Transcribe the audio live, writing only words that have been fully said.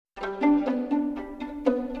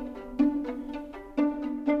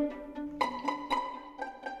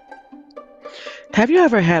Have you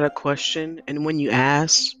ever had a question and when you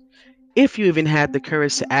asked, if you even had the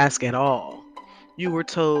courage to ask at all, you were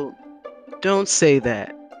told, don't say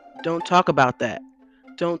that, don't talk about that,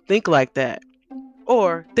 don't think like that,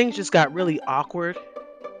 or things just got really awkward?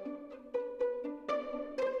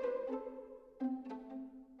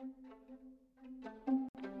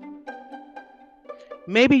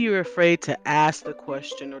 Maybe you're afraid to ask the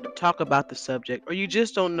question or to talk about the subject, or you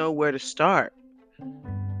just don't know where to start.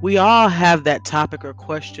 We all have that topic or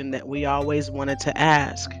question that we always wanted to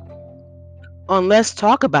ask. On Let's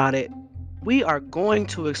Talk About It, we are going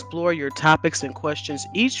to explore your topics and questions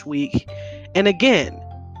each week. And again,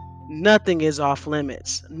 nothing is off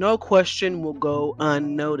limits. No question will go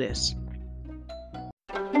unnoticed.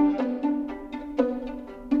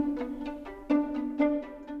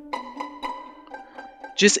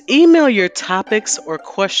 Just email your topics or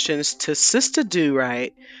questions to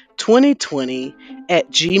sistadorite2020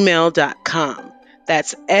 at gmail.com.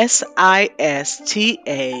 That's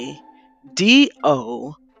SISTADORIGHT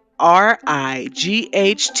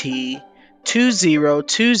 2020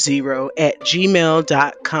 at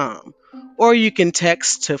gmail.com. Or you can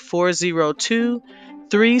text to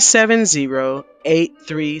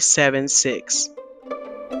 402-370-8376.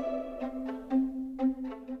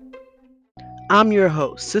 I'm your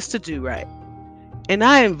host, Sister Do Right, and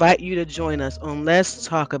I invite you to join us on Let's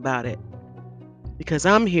Talk About It, because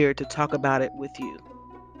I'm here to talk about it with you.